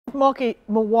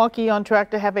Milwaukee on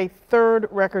track to have a third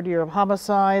record year of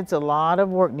homicides. A lot of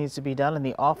work needs to be done in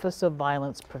the Office of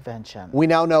Violence Prevention. We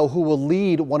now know who will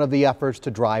lead one of the efforts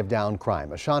to drive down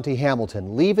crime. Ashanti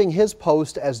Hamilton leaving his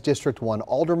post as District 1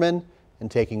 Alderman and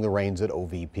taking the reins at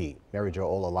OVP. Mary Jo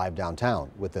Ola live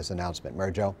downtown with this announcement.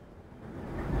 Mary Jo.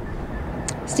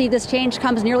 Steve, this change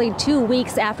comes nearly 2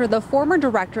 weeks after the former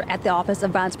director at the Office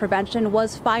of Violence Prevention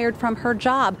was fired from her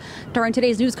job. During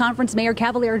today's news conference, Mayor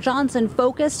Cavalier Johnson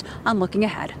focused on looking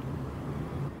ahead.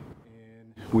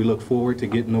 We look forward to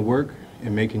getting to work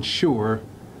and making sure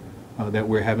that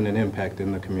we're having an impact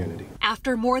in the community.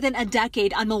 After more than a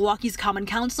decade on Milwaukee's Common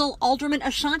Council, Alderman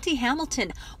Ashanti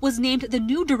Hamilton was named the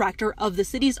new director of the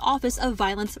city's Office of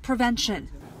Violence Prevention.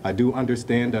 I do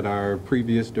understand that our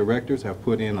previous directors have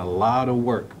put in a lot of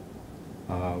work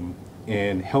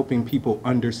in helping people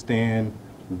understand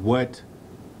what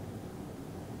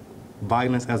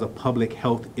violence as a public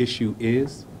health issue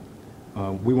is.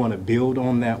 We want to build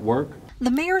on that work. The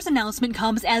mayor's announcement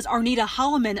comes as Arnitta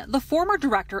Holliman, the former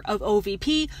director of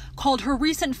OVP, called her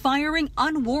recent firing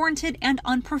unwarranted and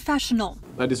unprofessional.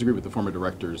 I disagree with the former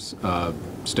director's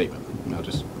statement. I'll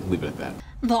just leave it at that.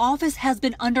 The office has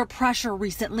been under pressure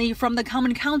recently from the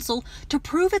Common Council to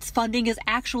prove its funding is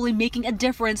actually making a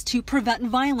difference to prevent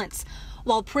violence.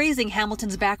 While praising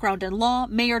Hamilton's background in law,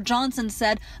 Mayor Johnson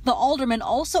said the alderman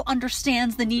also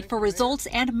understands the need for results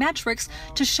and metrics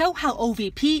to show how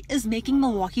OVP is making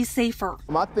Milwaukee safer.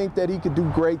 I think that he could do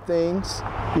great things.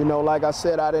 You know, like I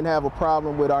said, I didn't have a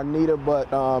problem with Arnitta,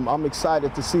 but I'm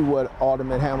excited to see what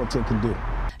Alderman Hamilton can do.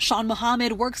 Sean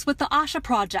Muhammad works with the ASHA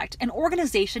Project, an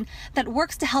organization that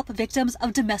works to help victims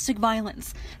of domestic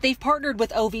violence. They've partnered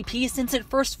with OVP since it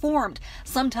first formed,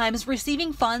 sometimes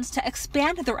receiving funds to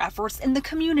expand their efforts in the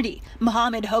community.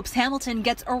 Muhammad hopes Hamilton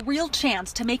gets a real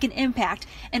chance to make an impact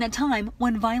in a time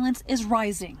when violence is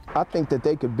rising. I think that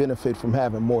they could benefit from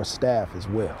having more staff as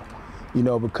well, you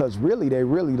know, because really they're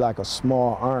really like a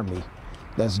small army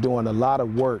that's doing a lot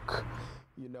of work,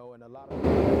 you know, and a lot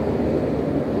of...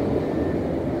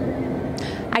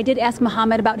 I did ask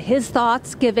Muhammad about his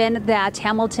thoughts, given that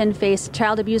Hamilton faced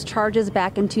child abuse charges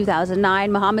back in 2009.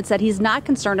 Muhammad said he's not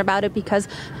concerned about it because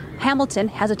Hamilton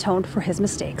has atoned for his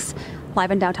mistakes.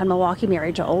 Live in downtown Milwaukee,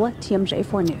 Mary Jo Ola,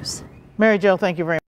 TMJ4 News. Mary Jo, thank you very much.